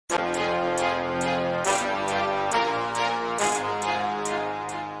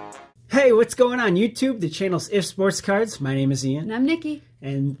what's going on YouTube? The channel's If Sports Cards. My name is Ian. And I'm Nikki.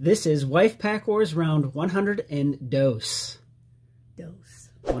 And this is Wife Pack Wars round 100 and dose.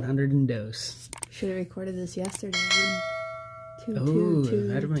 100 and dose. Should have recorded this yesterday. Oh,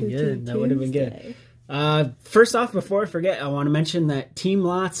 that'd have been good. That would have been good. First off, before I forget, I want to mention that team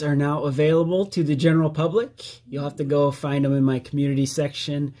lots are now available to the general public. You'll have to go find them in my community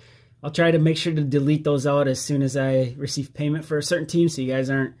section. I'll try to make sure to delete those out as soon as I receive payment for a certain team, so you guys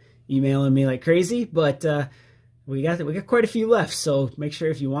aren't emailing me like crazy. But we got quite a few left, so make sure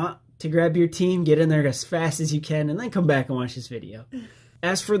if you want to grab your team, get in there as fast as you can, and then come back and watch this video.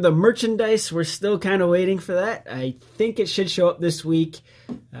 As for the merchandise, we're still kind of waiting for that. I think it should show up this week.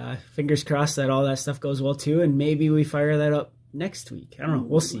 Fingers crossed that all that stuff goes well too, and maybe we fire that up next week. I don't know.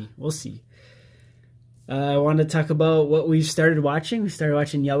 We'll see. We'll see. I wanted to talk about what we've started watching. We started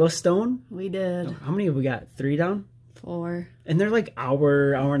watching Yellowstone. We did. How many have we got? 3 down? 4. And they're like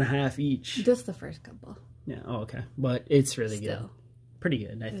hour and a half each. Just the first couple. Yeah, oh, okay. But it's really good. Pretty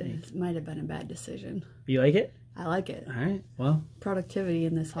good, I think. It might have been a bad decision. You like it? I like it. All right, well. Productivity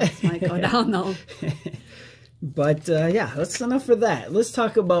in this house might go down, though. But, yeah, that's enough for that. Let's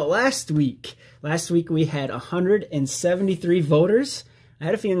talk about last week. Last week we had 173 voters. I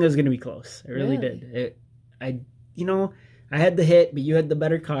had a feeling it was going to be close. I really did. I had the hit, but you had the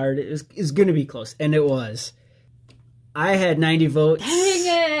better card. It was going to be close, and it was. I had 90 votes.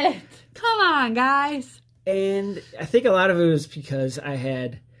 Dang it! Come on, guys. And I think a lot of it was because I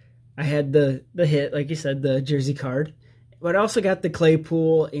had the hit, like you said, the jersey card. But I also got the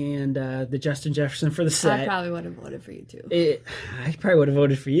Claypool and the Justin Jefferson for the set. I probably would have voted for you, too. I probably would have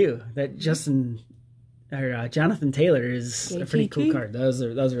voted for you. That Jonathan Taylor is a pretty cool card. That was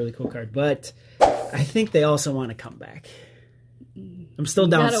a really cool card. But I think they also want to come back. I'm still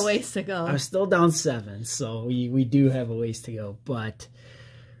down. Got a ways to go. I'm still down 7, so we do have a ways to go. But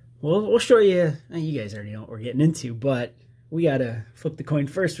we'll show you. You guys already know what we're getting into, but we gotta flip the coin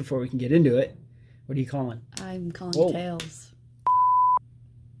first before we can get into it. What are you calling? I'm calling tails.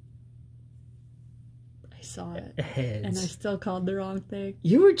 I saw it, Heads. and I still called the wrong thing.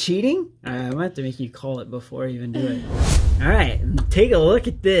 You were cheating? I might have to make you call it before I even do it. All right, take a look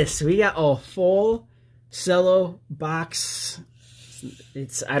at this. We got a full cello box.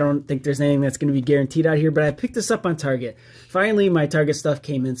 I don't think there's anything that's going to be guaranteed out here, but I picked this up on Target. Finally, my Target stuff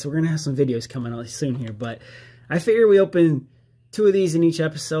came in, so we're going to have some videos coming out soon here. But I figure we open 2 of these in each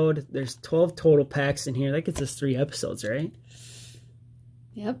episode. There's 12 total packs in here. That gets us 3 episodes, right?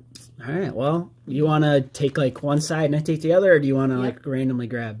 Yep. All right, well, you want to take like one side and I take the other, or do you want to like randomly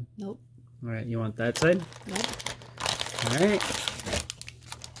grab? Nope. All right, you want that side? Yep. All right.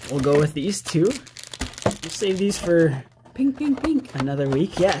 We'll go with these 2. We'll save these for pink, pink, pink. another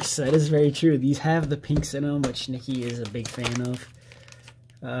week. Yes, that is very true. These have the pinks in them, which Nikki is a big fan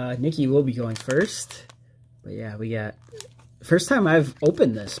of. Nikki will be going first. But yeah, we got... First time I've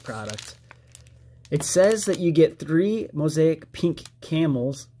opened this product. It says that you get 3 Mosaic pink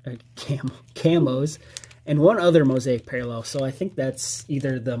camos, and 1 other Mosaic parallel. So I think that's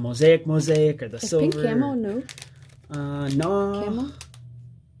either the Mosaic or the silver. Pink camo new? No. Camo?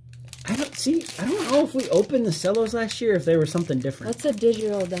 I don't know if we opened the cellos last year, if they were something different. That's a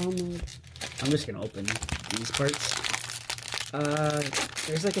digital download. I'm just gonna open these parts.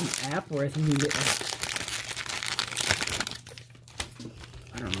 There's like an app where I think you can get like,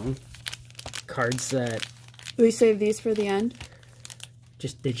 I don't know, cards that... We save these for the end?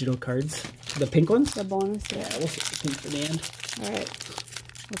 Just digital cards. The pink ones? The bonus, yeah. We'll save the pink for the end. Alright.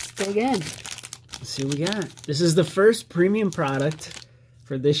 Let's dig in. Let's see what we got. This is the first premium product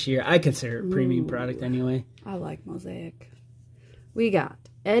for this year. I consider it a premium product anyway. I like Mosaic. We got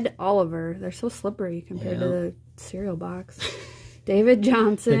Ed Oliver. They're so slippery compared to the cereal box. David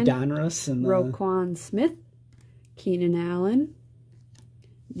Johnson. The Donruss and Roquan Smith. Keenan Allen.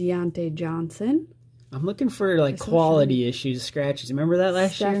 Deontay Johnson. I'm looking for like quality issues, scratches. Remember that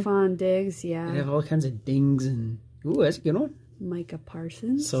last year? Stephon Diggs, yeah. They have all kinds of dings and... Ooh, that's a good one. Micah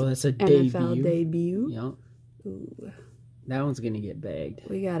Parsons. So that's a NFL debut. Yep. Ooh. That one's going to get bagged.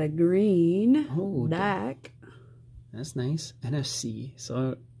 We got a green. Oh, Dak. That's nice. NFC.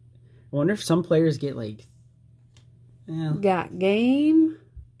 So I wonder if some players get like... Yeah. Got game.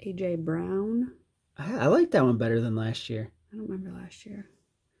 A.J. Brown. I like that one better than last year. I don't remember last year.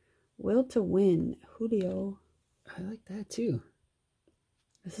 Will to win. Julio. I like that too.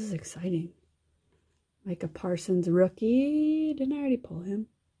 This is exciting. Micah Parsons rookie. Didn't I already pull him?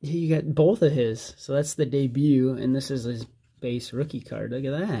 Yeah, you got both of his. So that's the debut, and this is his base rookie card. Look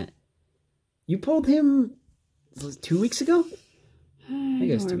at that. You pulled him 2 weeks ago? I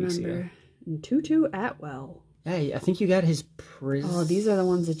don't remember. And Tutu Atwell. Yeah, I think you got his prism. Oh, these are the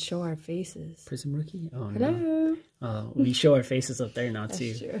ones that show our faces. Prism rookie? Oh, Hello. no. We show our faces up there now,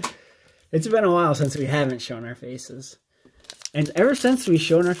 too. That's true. It's been a while since we haven't shown our faces. And ever since we've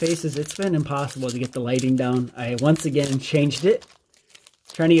shown our faces, it's been impossible to get the lighting down. I once again changed it.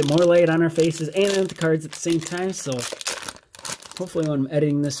 Trying to get more light on our faces and on the cards at the same time. So hopefully when I'm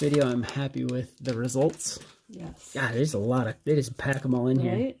editing this video, I'm happy with the results. Yes. God, there's a lot of... They just pack them all in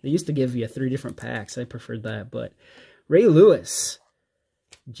here. Right? They used to give you 3 different packs. I preferred that. But Ray Lewis.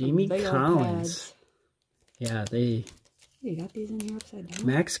 Jamie Collins. Yeah, they... You got these in here upside down?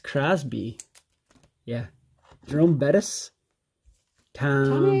 Max Crosby. Yeah. Jerome Bettis.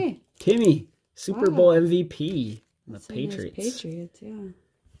 Timmy. Super Bowl MVP. The Patriots. Patriots, yeah.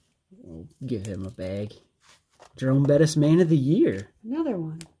 We'll give him a bag. Jerome Bettis, Man of the Year. Another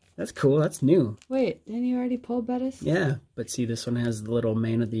one. That's cool. That's new. Wait, didn't you already pull Bettis? Yeah, but see, this one has the little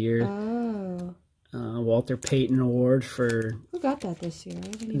Man of the Year. Oh. Walter Payton Award for... Who got that this year? I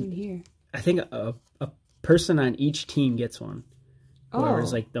wasn't even here. I think a person on each team gets one.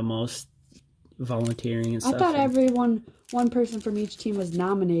 Whoever's like the most volunteering and stuff. I thought one person from each team was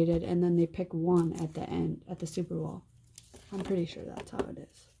nominated, and then they pick one at the end, at the Super Bowl. I'm pretty sure that's how it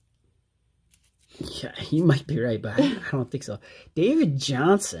is. Yeah, you might be right, but I don't think so. David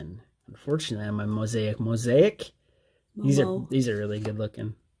Johnson. Unfortunately, on my Mosaic. These are really good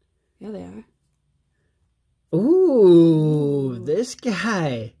looking. Yeah, they are. Ooh, this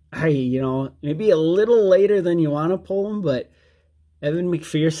guy. Maybe a little later than you want to pull him, but Evan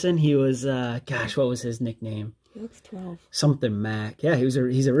McPherson, he was, gosh, what was his nickname? He looks 12. Something Mac. Yeah, he's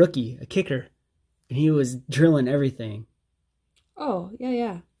a rookie, a kicker. And he was drilling everything. Oh,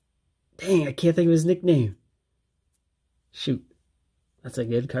 yeah. Dang, I can't think of his nickname. Shoot. That's a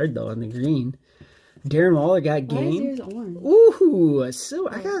good card, though, on the green. Darren Waller got game. Why is yours orange? Ooh, so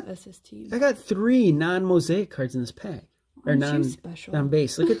that's his team. I got 3 non-Mosaic cards in this pack. Or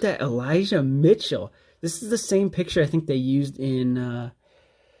non-base. Look at that, Elijah Mitchell. This is the same picture I think they used in,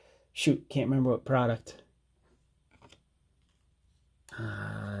 can't remember what product.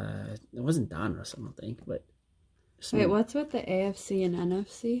 It wasn't Donruss, I don't think, but... Wait, what's with the AFC and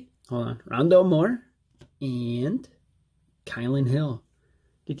NFC? Hold on. Rondo Moore and Kylan Hill.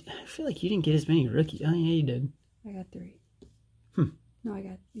 I feel like you didn't get as many rookies. Oh, yeah, you did. I got 3. No, I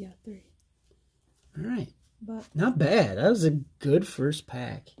got, 3. All right. But not bad. That was a good first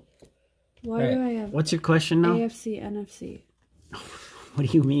pack. Why do I have... What's your question now? AFC, NFC. What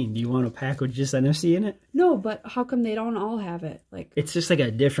do you mean? Do you want a pack with just NFC in it? No, but how come they don't all have it? Like, it's just like a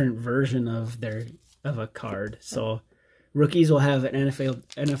different version of a card. So rookies will have an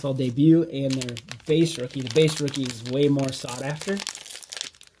NFL debut and their base rookie. The base rookie is way more sought after.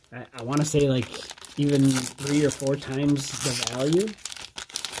 I want to say like even 3 or 4 times the value.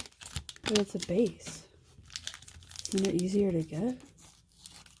 But it's a base. Isn't it easier to get?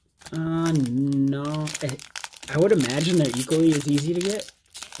 No. I would imagine they're equally as easy to get,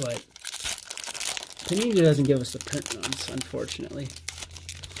 but Panini doesn't give us the print runs, unfortunately.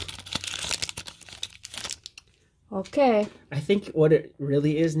 Okay. I think what it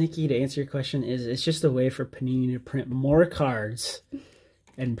really is, Nikki, to answer your question, is it's just a way for Panini to print more cards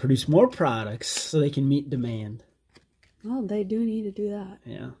and produce more products so they can meet demand. Oh, they do need to do that.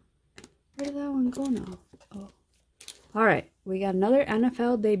 Yeah. Where did that one go now? Oh. All right. We got another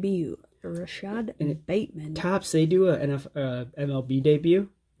NFL debut. Rashad Bateman. Topps, they do a MLB debut,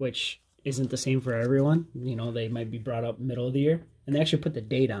 which isn't the same for everyone. They might be brought up middle of the year. And they actually put the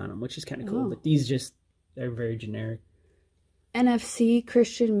date on them, which is kind of cool. But these they're very generic. NFC,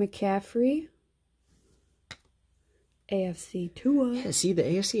 Christian McCaffrey. AFC, Tua. Yeah, see, the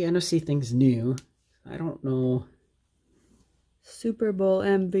AFC, NFC thing's new. I don't know. Super Bowl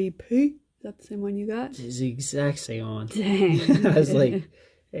MVP. Is that the same one you got? It's the exact same one. Dang. I was like,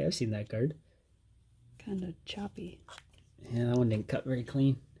 hey, I've seen that card. Kind of choppy. Yeah, that one didn't cut very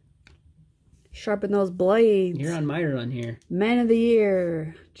clean. Sharpen those blades. You're on my run here. Man of the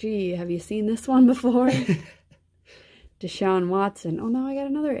Year. Gee, have you seen this one before? Deshaun Watson. Oh, now I got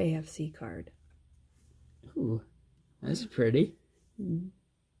another AFC card. Ooh, that's pretty.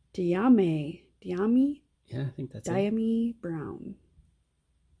 Diami? Yeah, I think that's Diami Brown.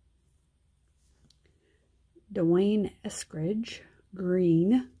 Dwayne Eskridge.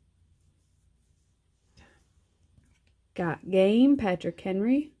 Green. Got game. Patrick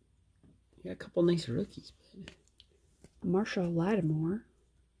Henry. You got a couple nice rookies. Marshall Lattimore.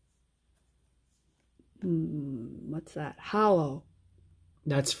 What's that? Hollow.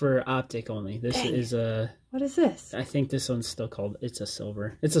 That's for optic only. This is a... What is this? I think this one's still called... It's a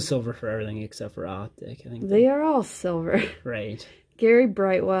silver. It's a silver for everything except for optic. I think they are all silver. Right. Gary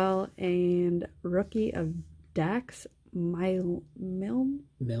Brightwell and rookie of Dax Milne? Milne?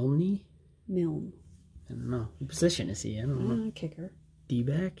 Milne. I don't know. What position is he? I don't know. Kicker.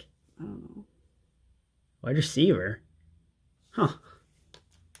 D-back? I don't know. Wide receiver? Huh.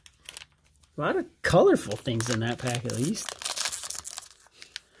 A lot of colorful things in that pack, at least.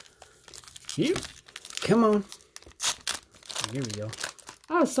 Here. Come on. Here we go.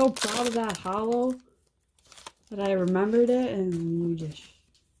 I was so proud of that hollow that I remembered it, and you just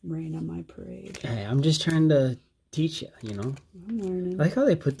rain on my parade. Hey, I'm just trying to teach you, you know? I'm learning. I like how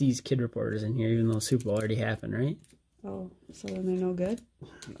they put these kid reporters in here, even though Super Bowl already happened, right? Oh, so then they're no good?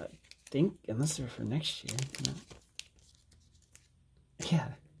 I think, unless they're for next year. No. Yeah,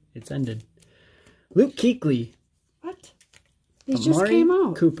 it's ended. Luke Kuechly. What? These just came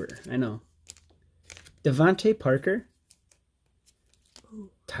out. Cooper, I know. Devontae Parker. Ooh.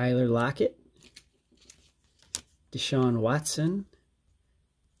 Tyler Lockett. Deshaun Watson.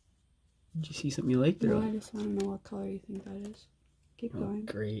 Did you see something you liked? No, I just want to know what color you think that is. Keep going.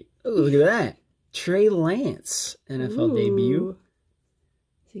 Great. Oh, look at that. Trey Lance, NFL debut.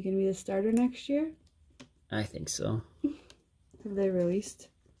 Is he going to be the starter next year? I think so. Have they released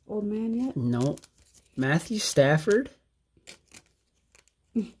Old Man yet? No. Matthew Stafford.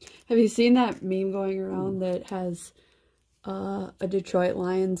 Have you seen that meme going around that has a Detroit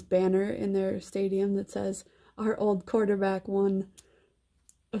Lions banner in their stadium that says, "Our old quarterback won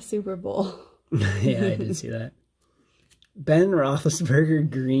a Super Bowl"? Yeah, I did see that. Ben Roethlisberger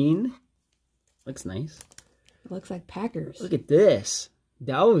green. Looks nice. It looks like Packers. Look at this.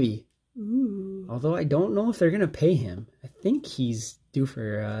 Dalvey. Ooh. Although I don't know if they're going to pay him. I think he's due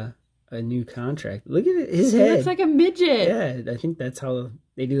for a new contract. Look at his head. He looks like a midget. Yeah, I think that's how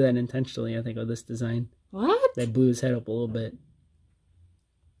they do that intentionally, I think, with this design. What? They blew his head up a little bit.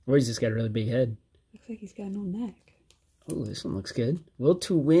 Or he's just got a really big head. Looks like he's got no neck. Oh, this one looks good. Will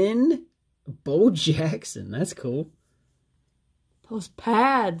to win. Bo Jackson. That's cool. Those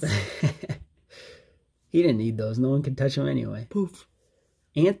pads. He didn't need those. No one could touch him anyway. Poof.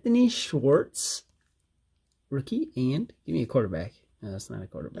 Anthony Schwartz. Rookie. And give me a quarterback. No, that's not a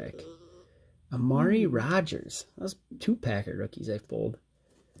quarterback. Amari Rodgers. That was 2 Packer rookies I pulled.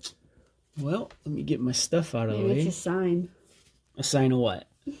 Well, let me get my stuff out of the way. Maybe it's a sign. A sign of what?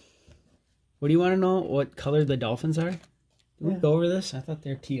 What do you want to know? What color the Dolphins are? Did we go over this? I thought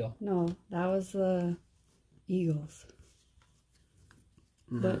they're teal. No, that was the Eagles.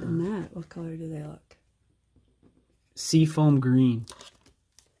 But in that, what color do they look? Seafoam green.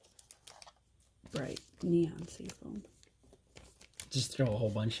 Bright neon seafoam. Just throw a whole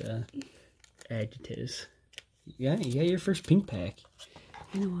bunch of adjectives. Yeah, you got your first pink pack.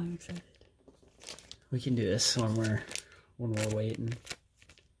 I know, I'm excited. We can do this when we're waiting.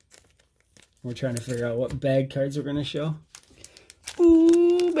 We're trying to figure out what bag cards we're gonna show.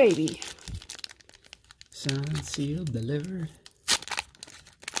 Ooh, baby. Signed, sealed, delivered.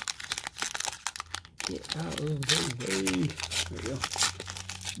 Get out of the way. There we go.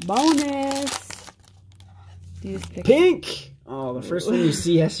 Bonus. Do you just pick Pink! Oh, the first one you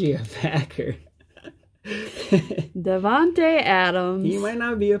see has to be a Packer. Devontae Adams. He might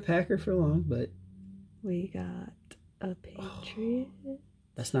not be a Packer for long, but... We got a Patriot.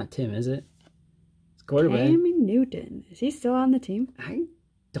 That's not Tim, is it? It's quarterback. Tammy Newton. Is he still on the team? I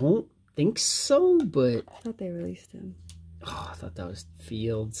don't think so, but... I thought they released him. Oh, I thought that was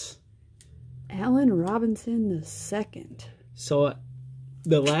Fields. Allen Robinson II. So,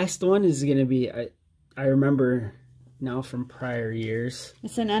 the last one is going to be... I remember now from prior years.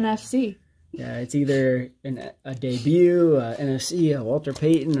 It's an NFC. Yeah, it's either a debut, a NFC, a Walter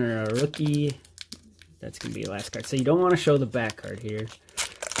Payton, or a rookie. That's going to be the last card. So you don't want to show the back card here.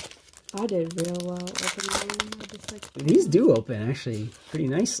 I did real well opening. I just like These do open, actually, pretty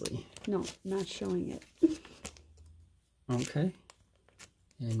nicely. No, not showing it. Okay.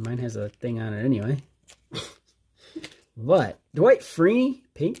 And mine has a thing on it anyway. But, Dwight Freeney,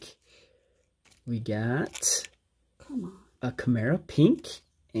 pink. We got a Camara, pink.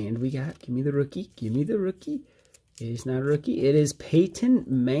 And we got, give me the rookie. Give me the rookie. It is not a rookie. It is Peyton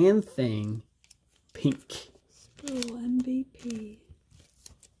Man-Thing, pink. Still MVP.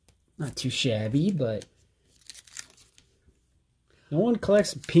 Not too shabby, but no one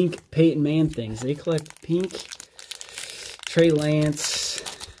collects pink Peyton Man things. They collect pink Trey Lance.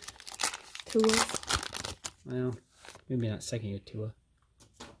 Tua. Well, maybe not second year Tua.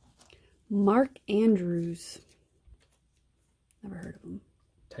 Mark Andrews. Never heard of him.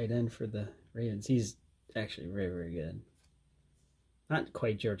 Tight end for the Ravens. He's actually very, very good. Not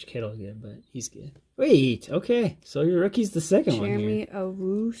quite George Kittle good, but he's good. Wait, okay. So your rookie's the second one here. Jeremy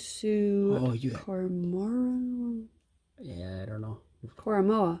Owusu. Oh, you... Koramoah. Yeah, I don't know.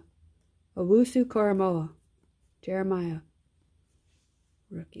 Koramoah. Owusu Koramoah. Jeremiah.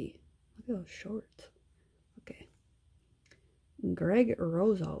 Rookie. Look at those shorts. Okay. Greg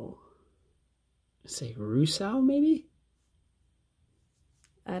Rosso. Say Russo, maybe?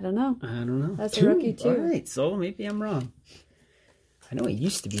 I don't know. That's a rookie, too. All right, so maybe I'm wrong. I know it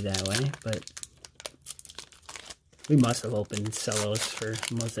used to be that way, but we must have opened cellos for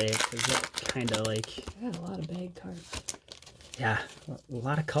Mosaic, because that kind of like... I got a lot of bag cards. Yeah, a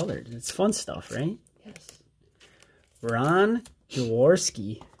lot of colors. It's fun stuff, right? Yes. Ron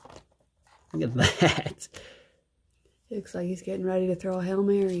Jaworski. Look at that. It looks like he's getting ready to throw a Hail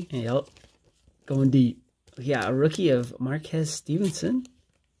Mary. Yep. Going deep. Yeah, a rookie of Marquez Stevenson.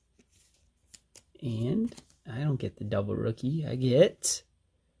 And I don't get the double rookie. I get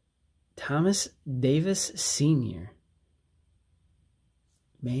Thomas Davis Sr.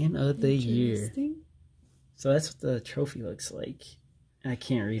 Man of the Year. So that's what the trophy looks like. I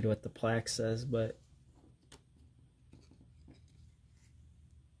can't read what the plaque says, but...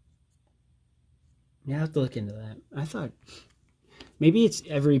 Yeah, I have to look into that. I thought... Maybe it's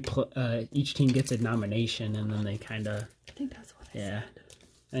each team gets a nomination, and then they kind of... I think that's what I said.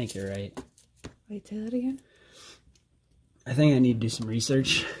 I think you're right. Wait, say that again? I think I need to do some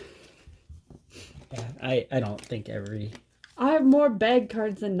research. Yeah, I don't think every... I have more bag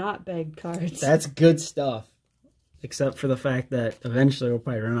cards than not bag cards. That's good stuff. Except for the fact that eventually we'll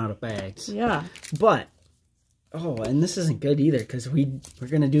probably run out of bags. Yeah. But, oh, and this isn't good either, because we're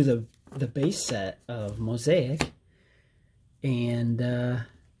going to do the base set of Mosaic. And, well,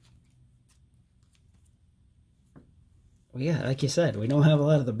 yeah, like you said, we don't have a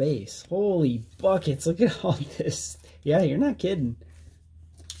lot of the base. Holy buckets, look at all this. Yeah, you're not kidding.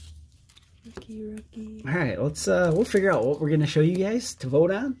 Rookie. All right, let's, we'll figure out what we're going to show you guys to vote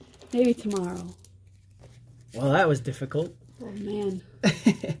on. Maybe tomorrow. Well, that was difficult. Oh, man.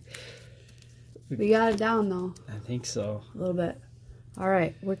 We got it down, though. I think so. A little bit. All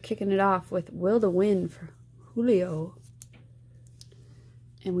right, we're kicking it off with Will to Win for Julio.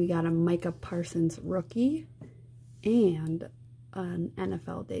 And we got a Micah Parsons rookie and an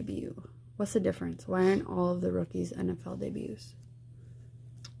NFL debut. What's the difference? Why aren't all of the rookies NFL debuts?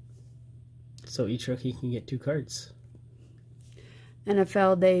 So each rookie can get 2 cards.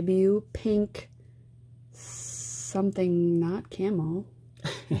 NFL debut, pink, something not camo.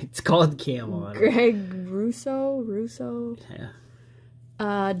 It's called camo. Greg Russo. Yeah.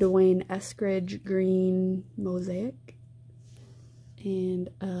 Dwayne Eskridge, green Mosaic. And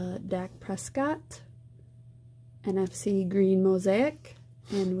Dak Prescott, NFC green Mosaic.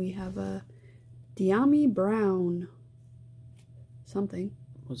 And we have a De'Ami Brown, something.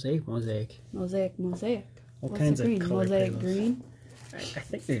 Mosaic. What What's kinds of color Mosaic green? I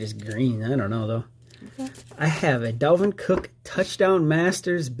think they're just green. I don't know, though. Okay. I have a Dalvin Cook Touchdown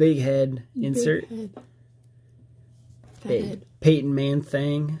Masters Big Head insert. Big head. Peyton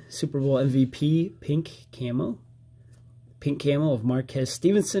Manning Super Bowl MVP pink camo. Pink camo of Marquez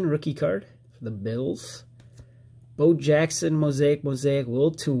Stevenson rookie card for the Bills. Bo Jackson Mosaic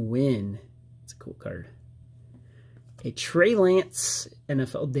Will to Win. It's a cool card. A Trey Lance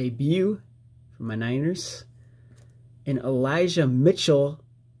NFL debut for my Niners. And Elijah Mitchell.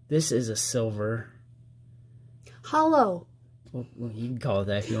 This is a silver. Hollow. Well, you can call it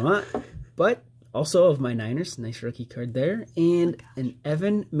that if you want. But also of my Niners. Nice rookie card there. And an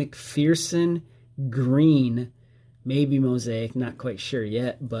Evan McPherson green. Maybe Mosaic. Not quite sure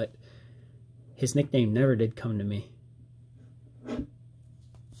yet. But his nickname never did come to me.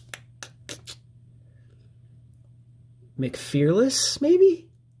 McFearless, maybe?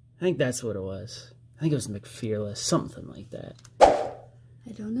 I think that's what it was. I think it was McFearless. Something like that.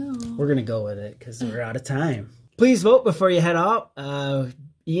 I don't know. We're going to go with it because we're out of time. Please vote before you head out.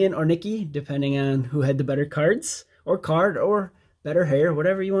 Ian or Nikki, depending on who had the better cards. Or card or better hair.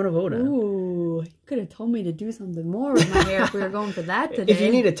 Whatever you want to vote on. Ooh, you could have told me to do something more with my hair if we were going for that today. If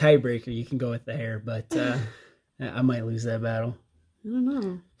you need a tiebreaker, you can go with the hair. But I might lose that battle. I don't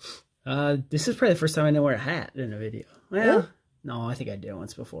know. This is probably the first time I didn't wear a hat in a video. Well, no, I think I did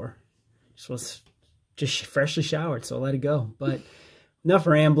once before. Just freshly showered, so let it go. But enough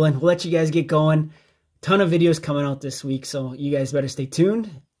rambling. We'll let you guys get going. Ton of videos coming out this week, so you guys better stay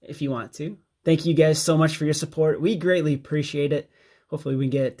tuned if you want to. Thank you guys so much for your support. We greatly appreciate it. Hopefully we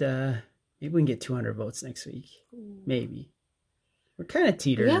can get maybe we can get 200 votes next week. Maybe. We're kind of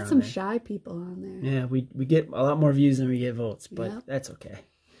teetering. We got some shy people on there. Yeah, we get a lot more views than we get votes, but that's okay.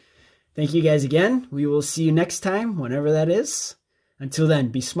 Thank you guys again. We will see you next time, whenever that is. Until then,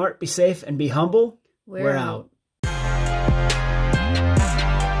 be smart, be safe, and be humble. We're out.